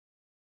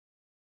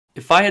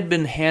If I had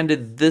been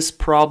handed this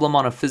problem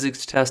on a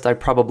physics test, I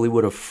probably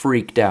would have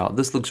freaked out.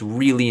 This looks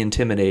really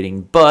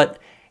intimidating, but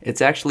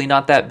it's actually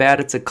not that bad.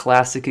 It's a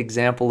classic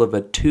example of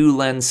a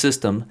two-lens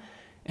system.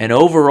 And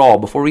overall,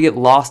 before we get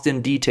lost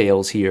in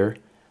details here,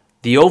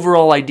 the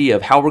overall idea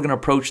of how we're going to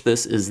approach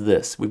this is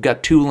this. We've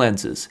got two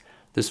lenses.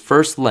 This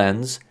first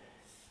lens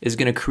is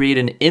going to create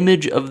an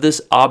image of this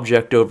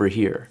object over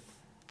here.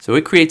 So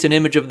it creates an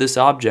image of this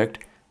object.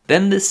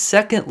 Then this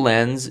second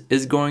lens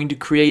is going to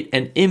create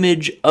an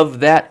image of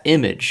that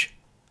image.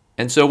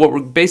 And so what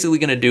we're basically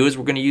going to do is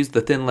we're going to use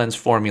the thin lens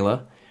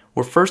formula.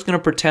 We're first going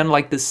to pretend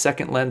like this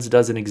second lens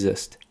doesn't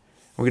exist.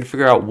 We're going to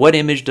figure out what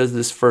image does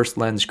this first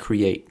lens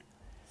create.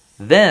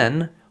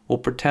 Then we'll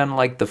pretend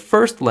like the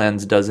first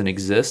lens doesn't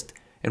exist,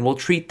 and we'll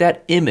treat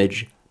that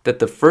image that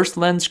the first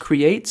lens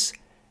creates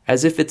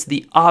as if it's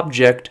the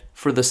object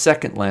for the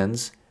second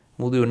lens.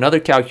 We'll do another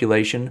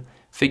calculation,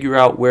 figure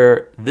out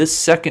where this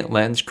second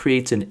lens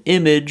creates an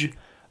image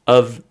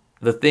of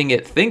the thing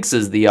it thinks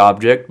is the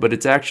object, but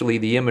it's actually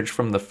the image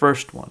from the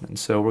first one. And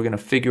so we're going to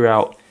figure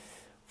out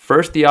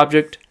first the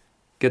object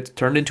gets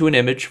turned into an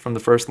image from the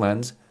first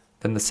lens,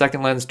 then the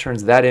second lens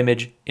turns that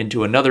image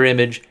into another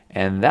image,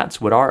 and that's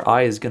what our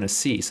eye is going to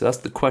see. So that's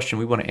the question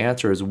we want to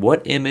answer, is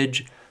what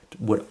image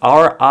would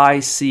our eye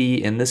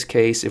see in this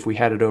case if we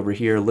had it over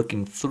here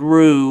looking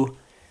through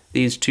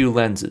these two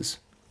lenses?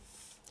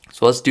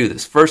 So let's do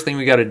this. First thing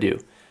we got to do.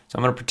 So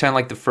I'm going to pretend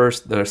like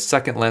the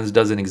second lens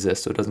doesn't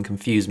exist so it doesn't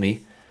confuse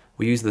me.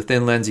 We use the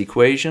thin lens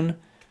equation.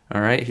 All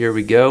right, here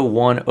we go.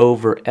 1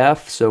 over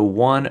f. So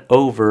 1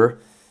 over,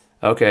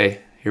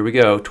 okay, here we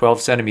go.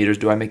 12 centimeters.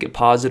 Do I make it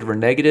positive or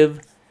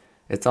negative?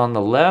 It's on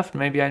the left.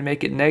 Maybe I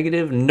make it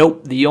negative.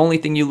 Nope. The only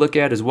thing you look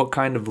at is what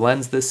kind of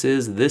lens this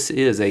is. This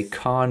is a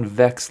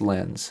convex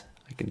lens.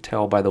 I can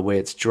tell by the way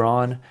it's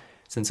drawn.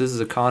 Since this is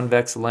a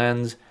convex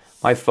lens,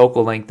 my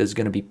focal length is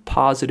going to be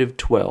positive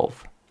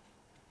 12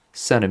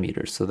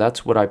 centimeters. So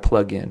that's what I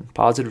plug in.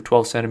 Positive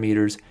 12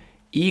 centimeters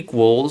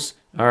equals,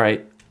 all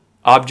right,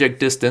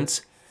 object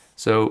distance.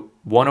 So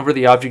 1 over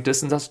the object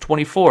distance, that's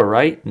 24,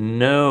 right?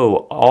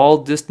 No, all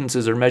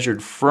distances are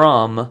measured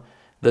from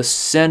the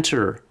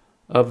center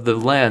of the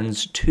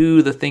lens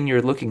to the thing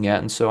you're looking at.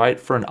 And so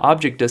for an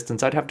object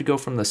distance, I'd have to go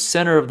from the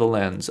center of the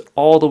lens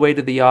all the way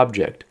to the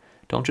object.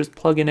 Don't just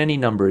plug in any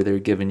number they're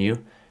giving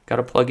you. Got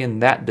to plug in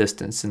that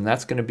distance, and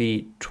that's going to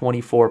be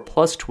 24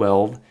 plus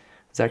 12.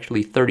 It's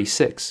actually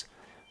 36.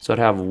 So I'd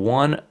have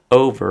 1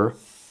 over,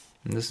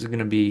 and this is going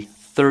to be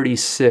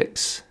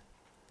 36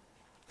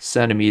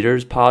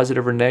 centimeters.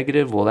 Positive or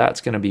negative? Well,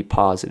 that's going to be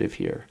positive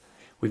here.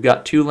 We've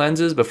got two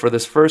lenses, but for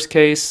this first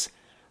case,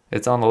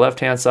 it's on the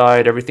left-hand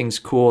side. Everything's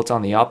cool. It's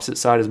on the opposite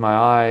side as my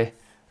eye.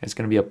 It's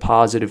going to be a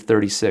positive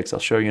 36. I'll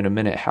show you in a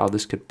minute how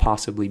this could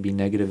possibly be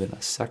negative in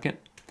a second.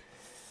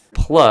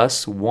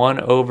 Plus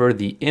 1 over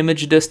the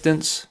image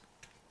distance.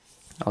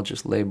 I'll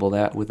just label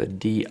that with a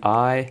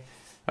DI.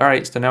 All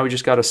right, so now we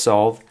just got to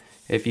solve.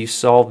 If you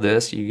solve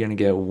this, you're going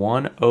to get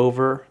 1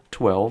 over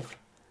 12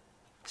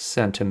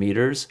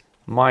 centimeters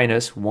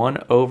minus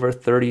 1 over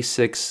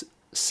 36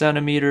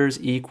 centimeters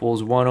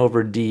equals 1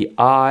 over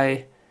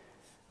DI.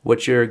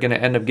 What you're going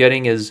to end up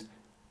getting is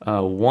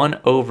 1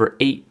 over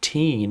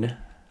 18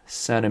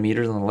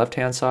 centimeters on the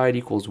left-hand side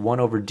equals 1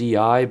 over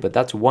DI, but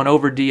that's 1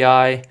 over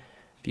DI.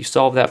 If you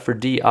solve that for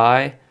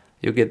DI,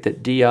 you'll get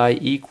that DI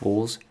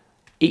equals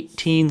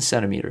 18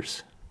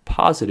 centimeters,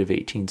 positive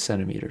 18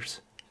 centimeters.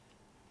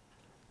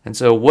 And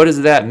so what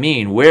does that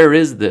mean? Where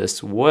is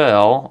this?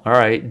 Well, all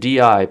right,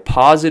 DI,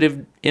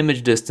 positive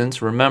image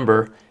distance.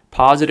 Remember,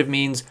 positive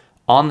means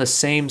on the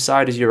same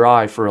side as your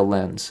eye for a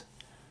lens.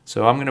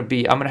 So I'm going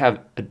to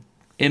have an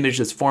image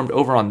that's formed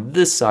over on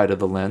this side of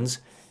the lens,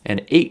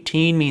 and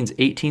 18 means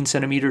 18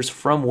 centimeters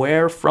from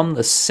where? From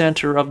the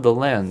center of the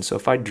lens. So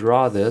if I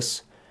draw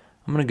this,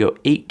 I'm going to go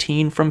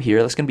 18 from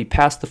here. That's going to be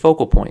past the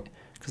focal point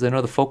because I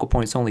know the focal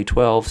point is only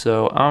 12,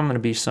 so I'm going to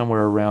be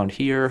somewhere around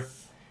here.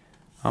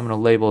 I'm going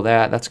to label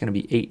that. That's going to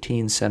be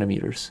 18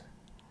 centimeters.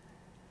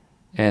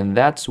 And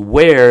that's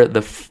where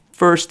the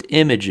first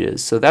image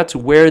is. So that's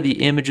where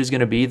the image is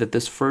going to be that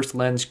this first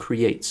lens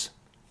creates.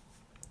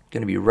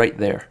 Going to be right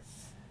there.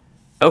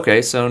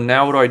 Okay, so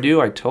now what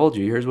do? I told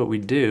you, here's what we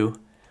do.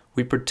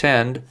 We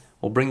pretend,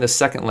 we'll bring the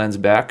second lens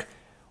back.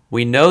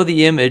 We know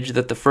the image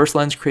that the first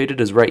lens created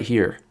is right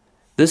here.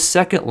 This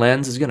second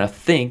lens is going to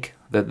think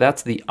that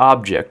that's the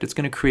object. It's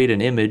going to create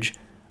an image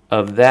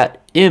of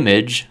that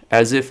image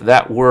as if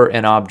that were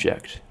an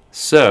object.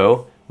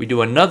 So we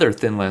do another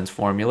thin lens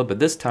formula, but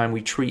this time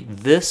we treat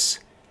this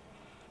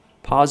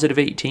positive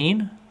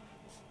 18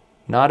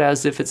 not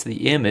as if it's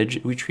the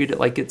image. We treat it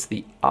like it's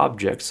the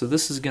object. So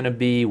this is going to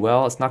be,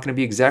 well, it's not going to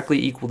be exactly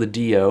equal to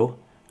DO,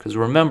 because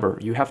remember,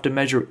 you have to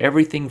measure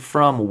everything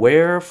from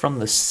where? From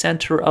the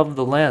center of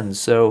the lens.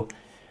 So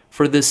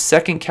for this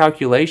second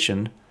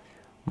calculation,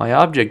 my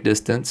object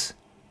distance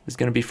is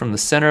going to be from the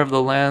center of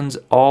the lens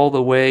all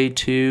the way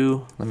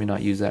to, let me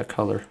not use that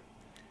color.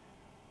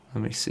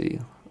 Let me see.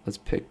 Let's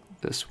pick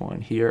this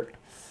one here.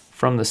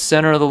 From the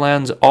center of the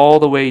lens all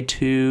the way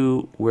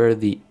to where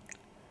the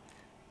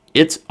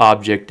its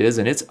object is,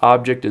 and its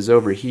object is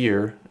over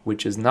here,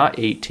 which is not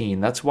 18.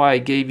 That's why I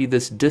gave you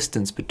this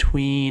distance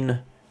between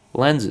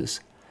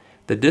lenses.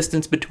 The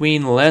distance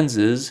between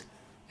lenses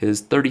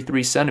is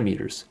 33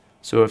 centimeters.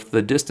 So if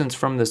the distance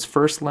from this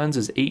first lens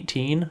is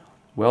 18,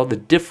 well, the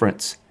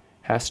difference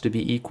has to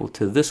be equal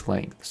to this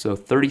length. So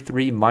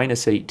 33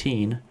 minus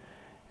 18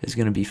 is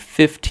going to be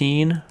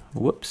 15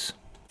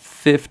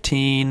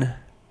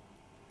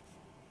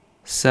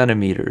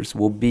 centimeters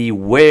will be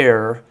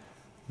where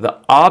the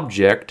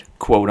object,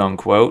 quote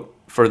unquote,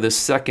 for this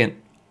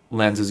second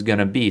lens is going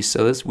to be.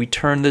 So we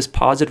turn this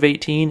positive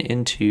 18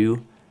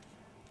 into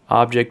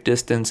object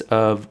distance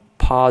of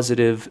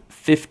positive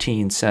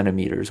 15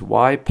 centimeters.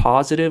 Why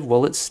positive?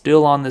 Well, it's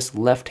still on this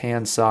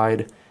left-hand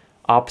side,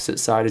 opposite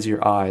side as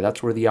your eye.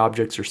 That's where the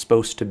objects are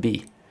supposed to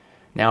be.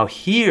 Now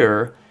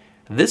here,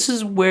 this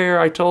is where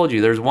I told you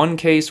there's one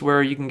case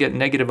where you can get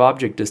negative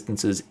object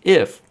distances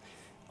if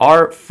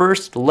our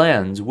first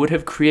lens would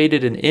have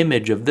created an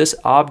image of this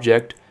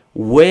object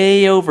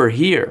way over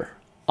here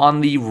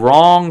on the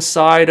wrong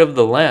side of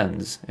the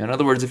lens. In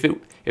other words,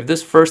 if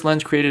this first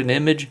lens created an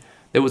image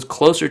that was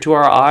closer to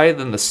our eye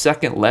than the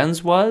second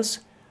lens was,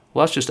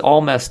 well, that's just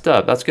all messed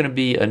up. That's going to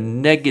be a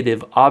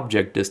negative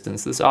object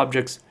distance.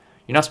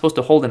 You're not supposed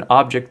to hold an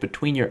object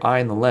between your eye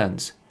and the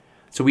lens.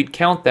 So we'd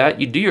count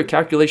that. You'd do your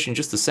calculation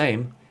just the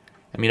same.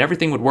 I mean,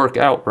 everything would work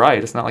out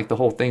right. It's not like the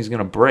whole thing's going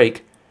to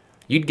break.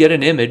 You'd get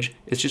an image.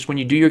 It's just when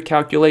you do your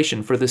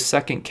calculation for this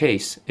second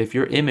case, if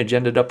your image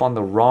ended up on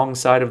the wrong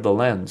side of the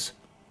lens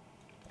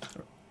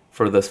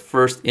for the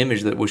first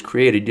image that was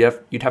created,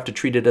 you'd have to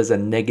treat it as a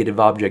negative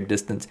object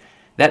distance.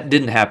 That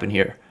didn't happen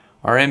here.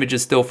 Our image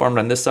is still formed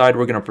on this side.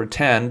 We're going to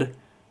pretend,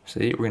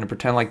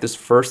 like this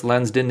first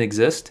lens didn't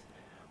exist.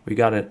 We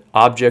got an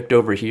object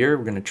over here.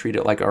 We're going to treat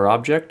it like our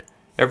object.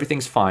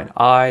 Everything's fine.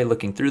 Eye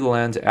looking through the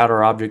lens at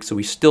our object, so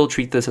we still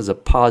treat this as a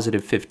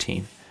positive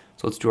 15.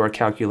 So let's do our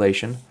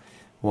calculation.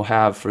 We'll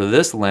have for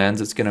this lens,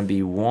 it's going to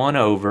be 1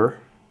 over,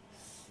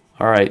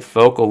 all right,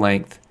 focal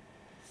length.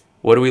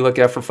 What do we look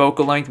at for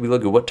focal length? We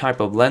look at what type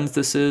of lens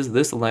this is.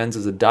 This lens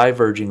is a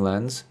diverging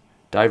lens.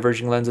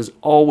 Diverging lenses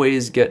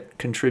always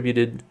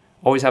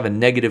have a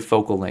negative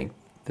focal length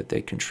that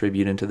they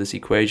contribute into this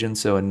equation.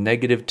 So a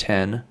negative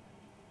 10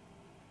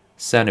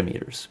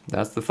 centimeters.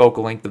 That's the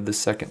focal length of the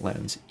second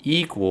lens,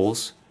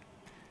 equals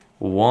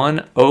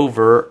 1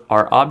 over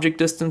our object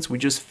distance we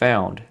just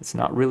found. It's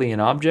not really an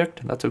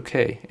object. That's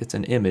okay. It's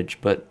an image,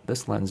 but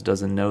this lens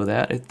doesn't know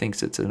that. It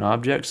thinks it's an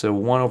object. So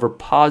 1 over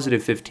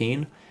positive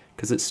 15,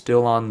 because it's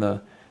still on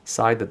the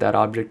side that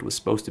object was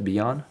supposed to be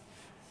on,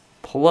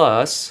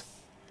 plus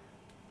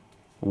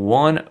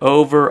 1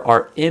 over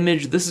our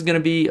image. This is going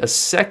to be a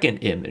second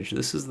image.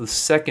 This is the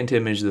second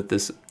image that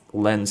this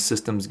lens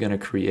system is going to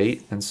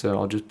create, and so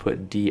I'll just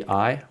put di.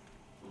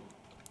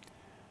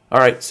 All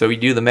right, so we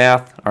do the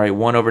math. All right,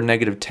 1 over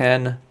negative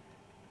 10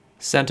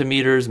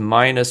 centimeters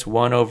minus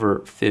 1 over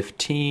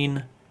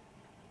 15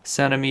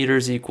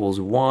 centimeters equals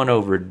 1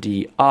 over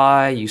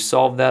di. You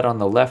solve that on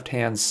the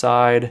left-hand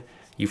side.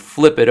 You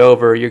flip it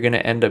over, you're going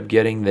to end up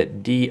getting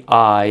that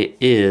di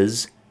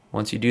is,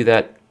 once you do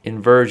that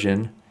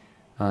inversion,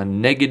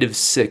 negative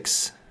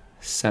 6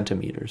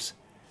 centimeters.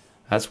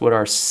 That's what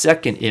our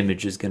second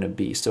image is going to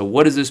be. So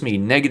what does this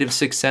mean? Negative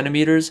 6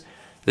 centimeters.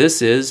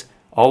 This is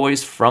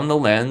always from the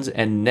lens,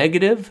 and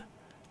negative,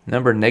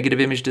 remember, negative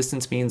image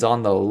distance means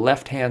on the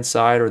left-hand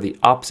side or the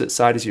opposite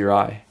side as your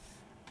eye.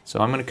 So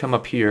I'm going to come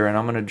up here and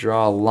I'm going to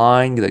draw a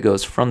line that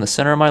goes from the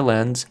center of my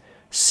lens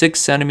 6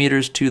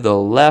 centimeters to the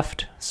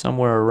left,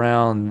 somewhere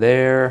around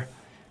there.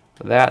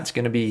 That's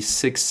going to be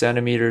 6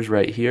 centimeters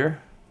right here.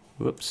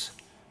 Whoops.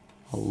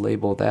 I'll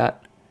label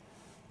that.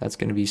 That's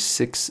going to be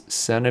 6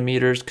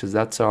 centimeters because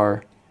that's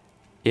our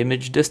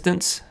image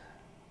distance.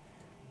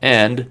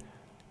 And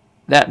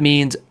that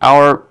means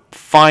our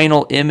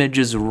final image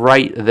is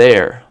right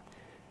there.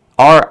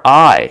 Our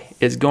eye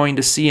is going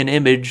to see an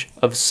image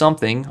of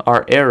something,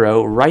 our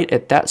arrow, right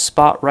at that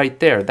spot right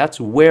there. That's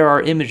where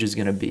our image is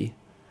going to be.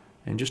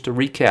 And just to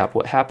recap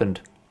what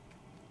happened.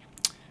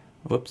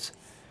 Whoops.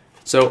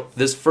 So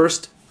this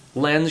first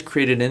lens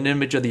created an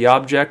image of the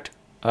object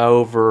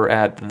over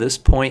at this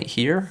point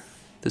here,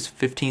 this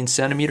 15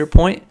 centimeter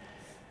point.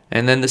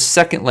 And then the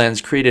second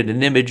lens created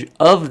an image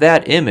of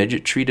that image.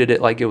 It treated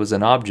it like it was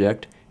an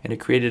object, and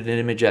it created an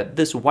image at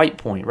this white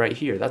point right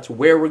here. That's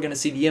where we're going to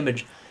see the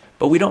image,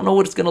 but we don't know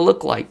what it's going to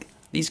look like.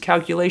 These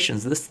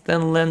calculations, this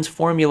thin lens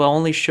formula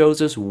only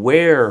shows us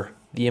where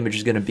the image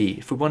is going to be.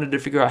 If we wanted to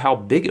figure out how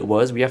big it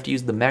was, we have to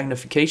use the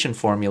magnification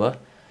formula.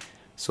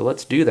 So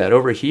let's do that.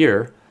 Over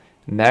here,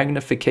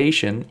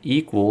 magnification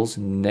equals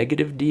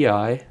negative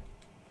di.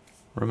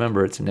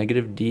 Remember, it's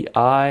negative di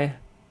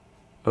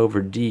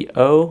over do.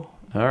 All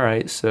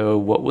right, so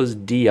what was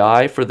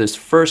di for this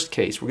first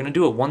case? We're going to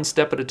do it one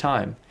step at a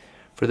time.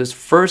 For this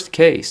first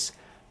case,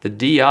 the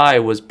di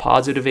was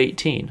positive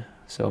 18.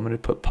 So I'm going to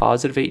put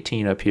positive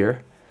 18 up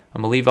here.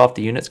 I'm going to leave off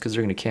the units because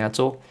they're going to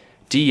cancel.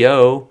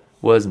 Do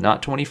was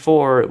not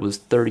 24, it was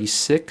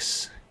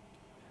 36.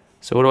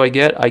 So what do I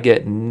get? I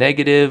get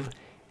negative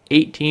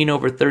 18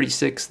 over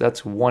 36,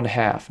 that's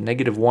 1/2,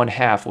 negative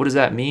 1/2. What does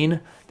that mean?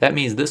 That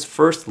means this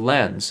first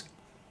lens,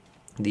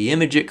 the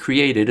image it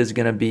created, is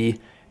going to be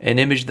an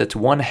image that's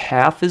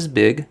 1/2 as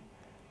big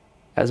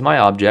as my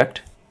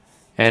object,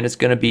 and it's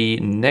going to be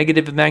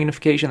negative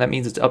magnification. That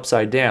means it's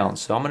upside down.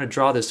 So I'm going to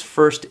draw this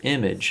first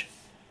image.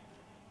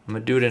 I'm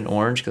going to do it in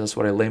orange because that's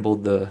what I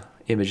labeled the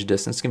image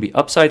distance. It's going to be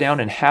upside down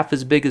and half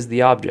as big as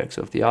the object.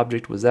 So if the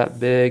object was that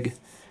big,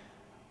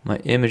 my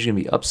image is going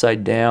to be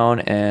upside down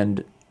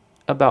and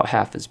about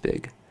half as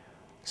big.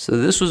 So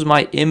this was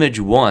my image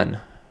 1.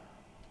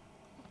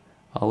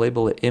 I'll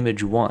label it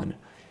image 1.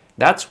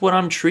 That's what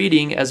I'm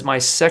treating as my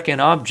second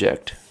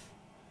object.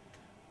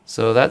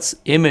 So that's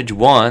image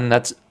 1,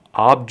 that's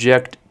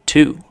object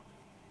 2,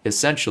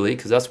 essentially,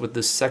 because that's what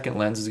this second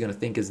lens is going to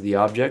think is the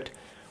object.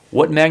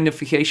 What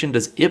magnification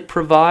does it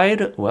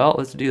provide? Well,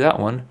 let's do that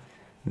one.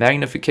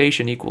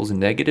 Magnification equals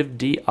negative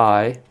di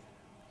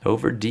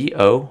over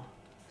do.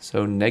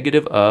 So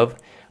negative of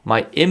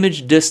my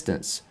image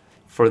distance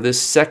for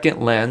this second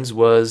lens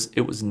was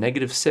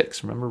negative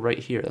 6. Remember right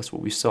here, that's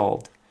what we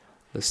solved.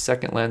 The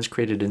second lens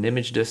created an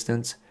image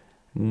distance,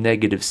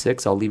 negative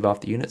 6. I'll leave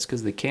off the units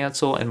because they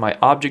cancel. And my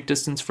object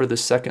distance for the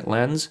second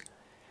lens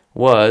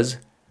was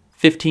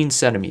 15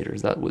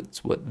 centimeters. That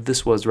was what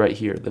this was right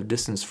here. The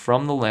distance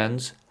from the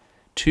lens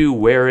to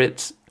where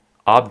its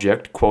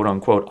object, quote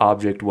unquote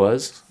object,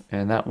 was.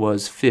 And that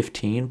was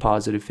 15,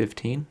 positive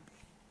 15.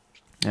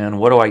 And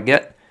what do I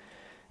get?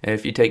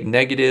 If you take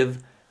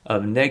negative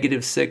of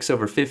negative 6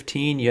 over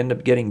 15, you end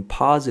up getting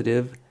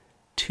positive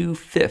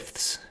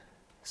 2/5.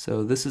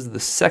 So this is the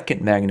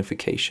second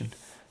magnification.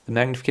 The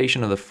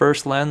magnification of the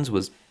first lens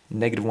was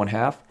negative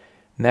 1/2.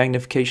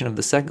 Magnification of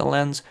the second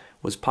lens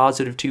was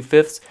positive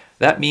 2/5.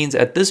 That means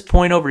at this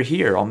point over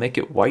here, I'll make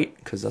it white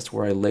because that's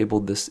where I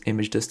labeled this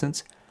image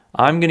distance.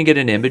 I'm going to get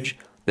an image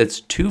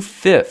that's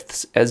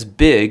 2/5 as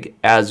big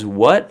as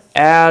what?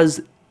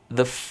 As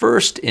the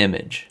first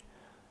image.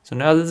 So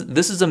now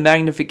this is a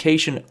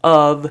magnification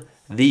of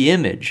the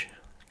image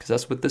because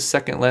that's what this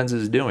second lens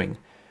is doing.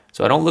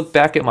 So I don't look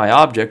back at my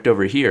object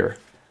over here.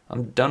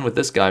 I'm done with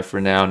this guy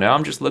for now. Now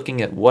I'm just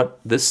looking at what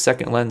this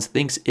second lens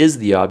thinks is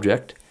the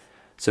object.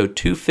 So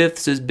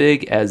 2/5 as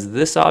big as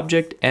this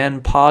object,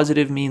 and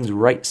positive means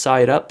right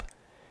side up.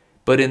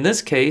 But in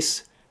this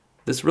case,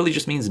 this really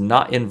just means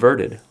not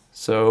inverted.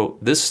 So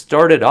this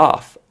started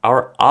off,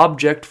 our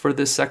object for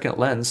this second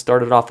lens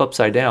started off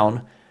upside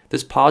down.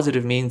 This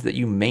positive means that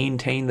you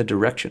maintain the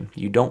direction.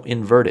 You don't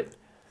invert it.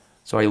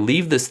 So I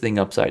leave this thing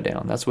upside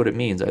down. That's what it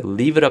means. I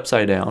leave it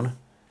upside down.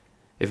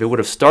 If it would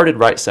have started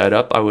right side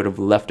up, I would have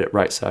left it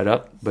right side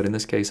up. But in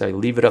this case, I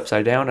leave it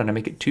upside down and I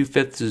make it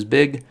 2/5 as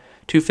big.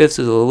 2/5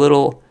 is a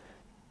little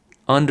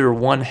under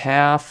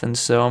 1/2, and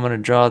so I'm going to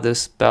draw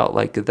this about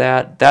like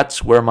that.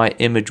 That's where my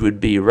image would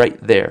be, right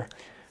there.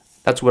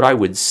 That's what I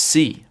would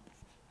see.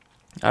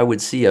 I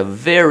would see a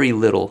very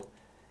little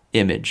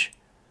image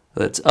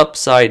that's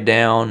upside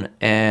down,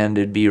 and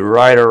it'd be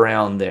right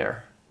around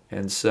there.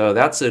 And so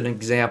that's an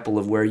example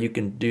of where you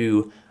can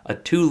do a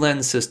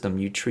two-lens system.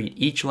 You treat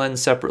each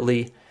lens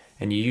separately,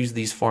 and you use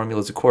these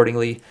formulas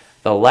accordingly.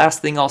 The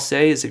last thing I'll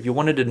say is if you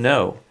wanted to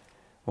know,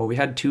 well, we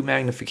had two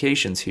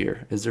magnifications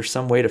here. Is there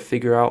some way to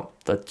figure out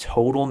the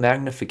total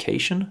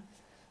magnification?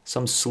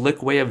 Some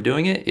slick way of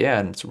doing it? Yeah,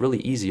 and it's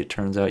really easy, it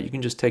turns out. You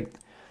can just take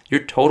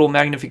your total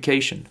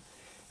magnification.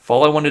 If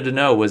all I wanted to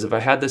know was if I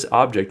had this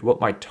object, what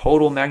my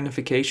total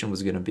magnification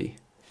was going to be.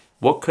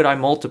 What could I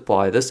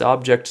multiply this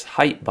object's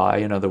height by,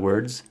 in other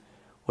words?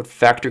 What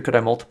factor could I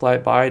multiply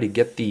it by to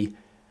get the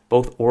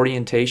both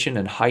orientation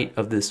and height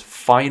of this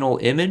final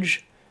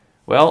image?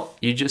 Well,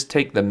 you just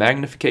take the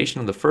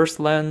magnification of the first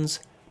lens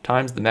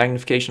times the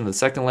magnification of the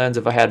second lens.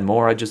 If I had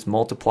more, I'd just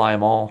multiply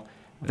them all.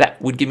 That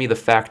would give me the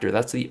factor.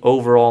 That's the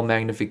overall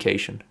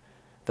magnification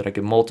that I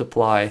could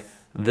multiply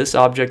this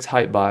object's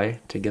height by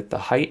to get the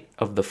height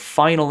of the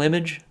final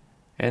image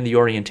and the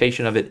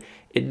orientation of it.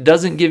 It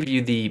doesn't give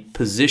you the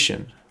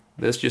position.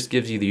 This just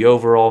gives you the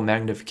overall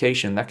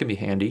magnification. That can be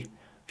handy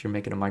if you're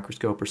making a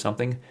microscope or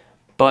something.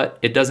 But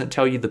it doesn't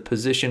tell you the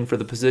position. For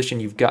the position,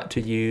 you've got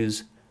to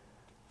use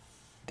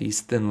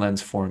these thin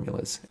lens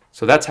formulas.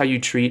 So that's how you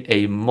treat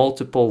a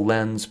multiple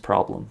lens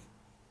problem.